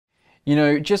You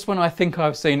know, just when I think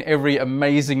I've seen every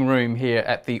amazing room here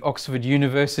at the Oxford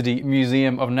University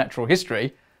Museum of Natural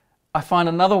History, I find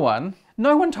another one.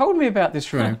 No one told me about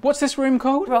this room. What's this room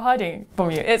called? We're hiding from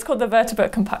you. It's called the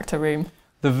Vertibird Compactor room.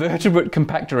 The Vertebrate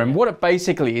Compactor room. What it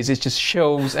basically is just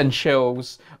shelves and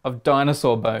shelves of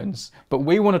dinosaur bones. But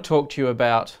we want to talk to you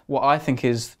about what I think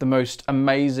is the most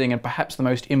amazing and perhaps the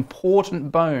most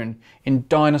important bone in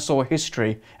dinosaur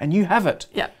history. And you have it.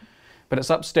 Yeah. But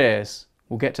it's upstairs.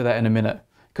 We'll get to that in a minute.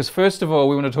 Because first of all,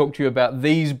 we want to talk to you about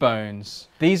these bones.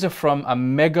 These are from a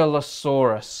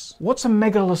megalosaurus. What's a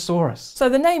megalosaurus? So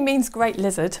the name means great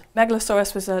lizard.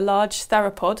 Megalosaurus was a large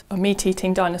theropod, a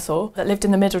meat-eating dinosaur that lived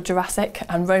in the middle Jurassic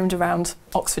and roamed around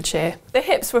Oxfordshire. The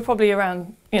hips were probably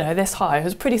around, this high. It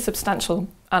was a pretty substantial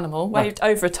animal, weighed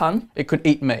over a ton. It could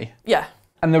eat me. Yeah.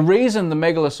 And the reason the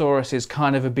megalosaurus is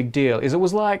kind of a big deal is it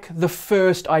was like the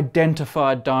first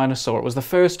identified dinosaur. It was the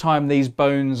first time these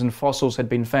bones and fossils had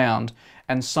been found,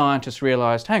 and scientists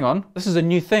realised, hang on, this is a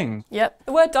new thing. Yep.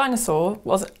 The word dinosaur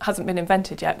hasn't been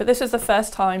invented yet, but this was the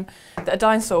first time that a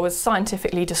dinosaur was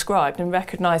scientifically described and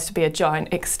recognised to be a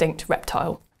giant extinct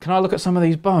reptile. Can I look at some of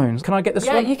these bones? Can I get this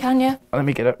one? Yeah, you can, yeah. Let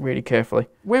me get it really carefully.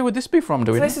 Where would this be from,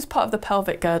 do we know? This is part of the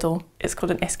pelvic girdle. It's called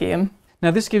an ischium. Now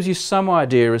this gives you some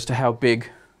idea as to how big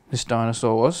this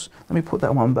dinosaur was. Let me put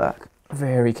that one back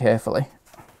very carefully.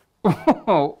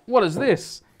 Oh, what is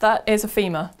this? That is a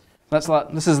femur.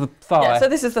 This is the thigh. Yeah, so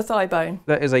this is the thigh bone.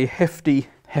 That is a hefty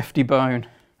bone.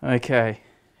 Okay.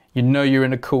 You know you're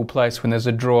in a cool place when there's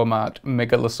a drawer marked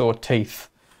megalosaur teeth.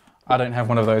 I don't have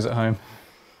one of those at home.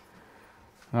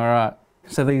 All right.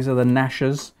 So these are the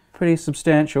gnashes. Pretty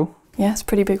substantial. Yeah, it's a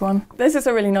pretty big one. This is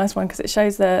a really nice one because it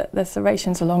shows the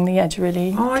serrations along the edge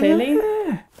really clearly.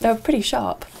 Yeah. They're pretty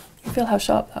sharp. You feel how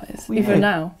sharp that is, Well, even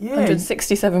now,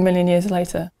 167 million years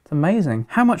later. It's amazing.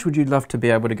 How much would you love to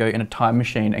be able to go in a time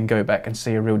machine and go back and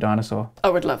see a real dinosaur? I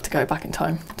would love to go back in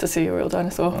time to see a real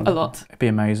dinosaur, a lot. It'd be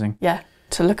amazing. Yeah,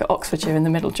 to look at Oxfordshire in the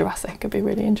middle Jurassic would be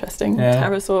really interesting. Yeah.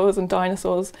 Pterosaurs and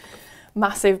dinosaurs,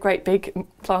 massive, great big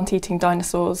plant-eating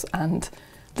dinosaurs and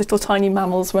little tiny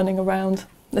mammals running around.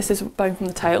 This is a bone from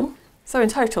the tail. So in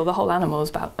total, the whole animal is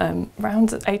about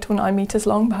around 8 or 9 metres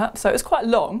long, perhaps. So it's quite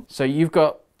long. So you've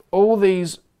got all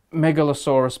these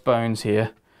megalosaurus bones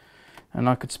here, and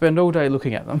I could spend all day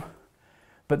looking at them.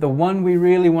 But the one we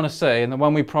really want to see, and the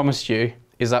one we promised you,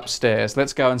 is upstairs.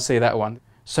 Let's go and see that one.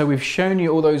 So we've shown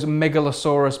you all those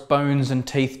megalosaurus bones and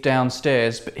teeth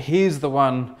downstairs, but here's the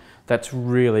one that's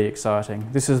really exciting.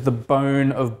 This is the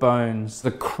bone of bones,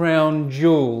 the crown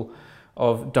jewel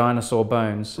of dinosaur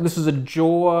bones. This is a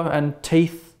jaw and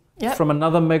teeth from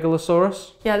another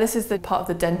megalosaurus? Yeah, this is the part of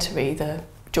the dentary, the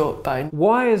jaw bone.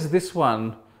 Why is this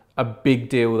one a big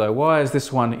deal though? Why is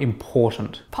this one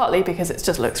important? Partly because it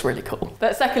just looks really cool.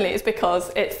 But secondly, it's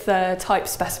because it's the type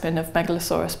specimen of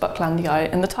Megalosaurus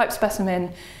bucklandii, and the type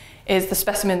specimen is the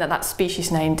specimen that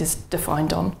species name is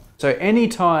defined on. So any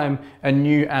time a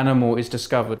new animal is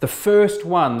discovered, the first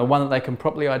one, the one that they can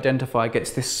properly identify,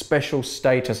 gets this special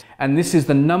status. And this is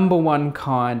the #1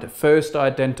 kind, first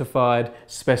identified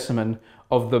specimen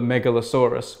of the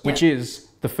Megalosaurus, which is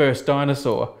the first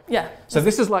dinosaur. Yeah. So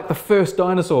this is like the first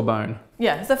dinosaur bone.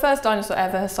 Yeah, it's the first dinosaur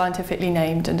ever scientifically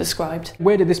named and described.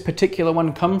 Where did this particular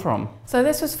one come from? So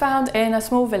this was found in a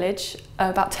small village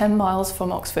about 10 miles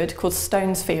from Oxford called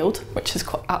Stonesfield, which is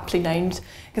quite aptly named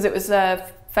because it was a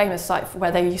famous site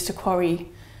where they used to quarry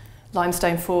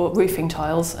limestone for roofing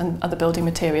tiles and other building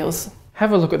materials.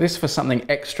 Have a look at this for something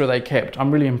extra they kept.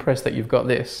 I'm really impressed that you've got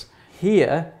this.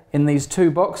 Here, in these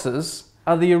 2 boxes,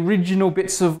 are the original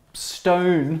bits of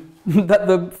stone that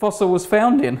the fossil was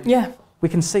found in. Yeah. We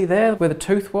can see there where the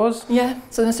tooth was. Yeah,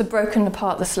 so this have broken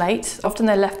apart the slate. Often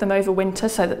they left them over winter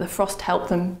so that the frost helped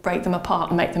them break them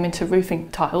apart and make them into roofing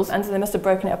tiles. And so they must have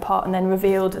broken it apart and then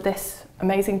revealed this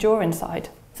amazing jaw inside.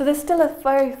 So there's still a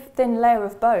very thin layer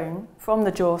of bone from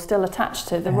the jaw still attached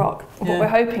to the rock. What we're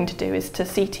hoping to do is to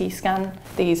CT scan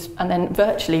these and then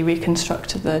virtually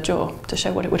reconstruct the jaw to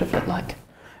show what it would have looked like.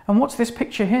 And what's this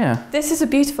picture here? This is a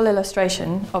beautiful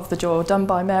illustration of the jaw done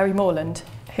by Mary Moreland,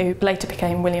 who later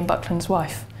became William Buckland's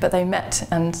wife. But they met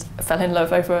and fell in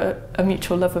love over a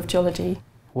mutual love of geology.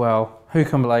 Well, who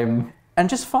can blame them? And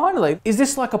just finally, is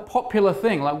this like a popular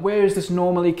thing? Like, where is this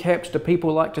normally kept? Do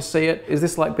people like to see it? Is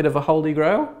this like a bit of a holy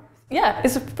grail? Yeah,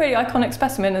 it's a pretty iconic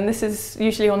specimen and this is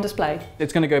usually on display.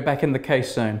 It's going to go back in the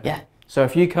case soon. Yeah. So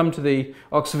if you come to the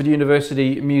Oxford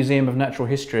University Museum of Natural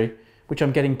History, which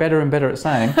I'm getting better and better at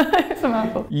saying, It's a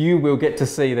mouthful. You will get to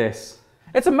see this.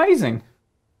 It's amazing.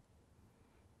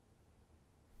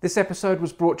 This episode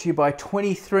was brought to you by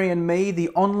 23andMe, the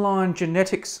online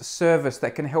genetics service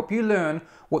that can help you learn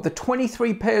what the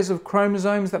 23 pairs of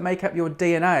chromosomes that make up your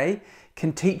DNA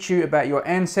can teach you about your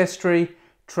ancestry,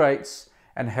 traits,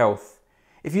 and health.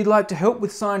 If you'd like to help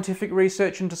with scientific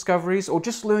research and discoveries, or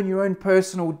just learn your own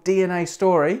personal DNA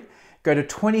story, go to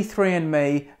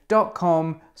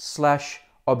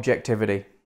 23andme.com/objectivity.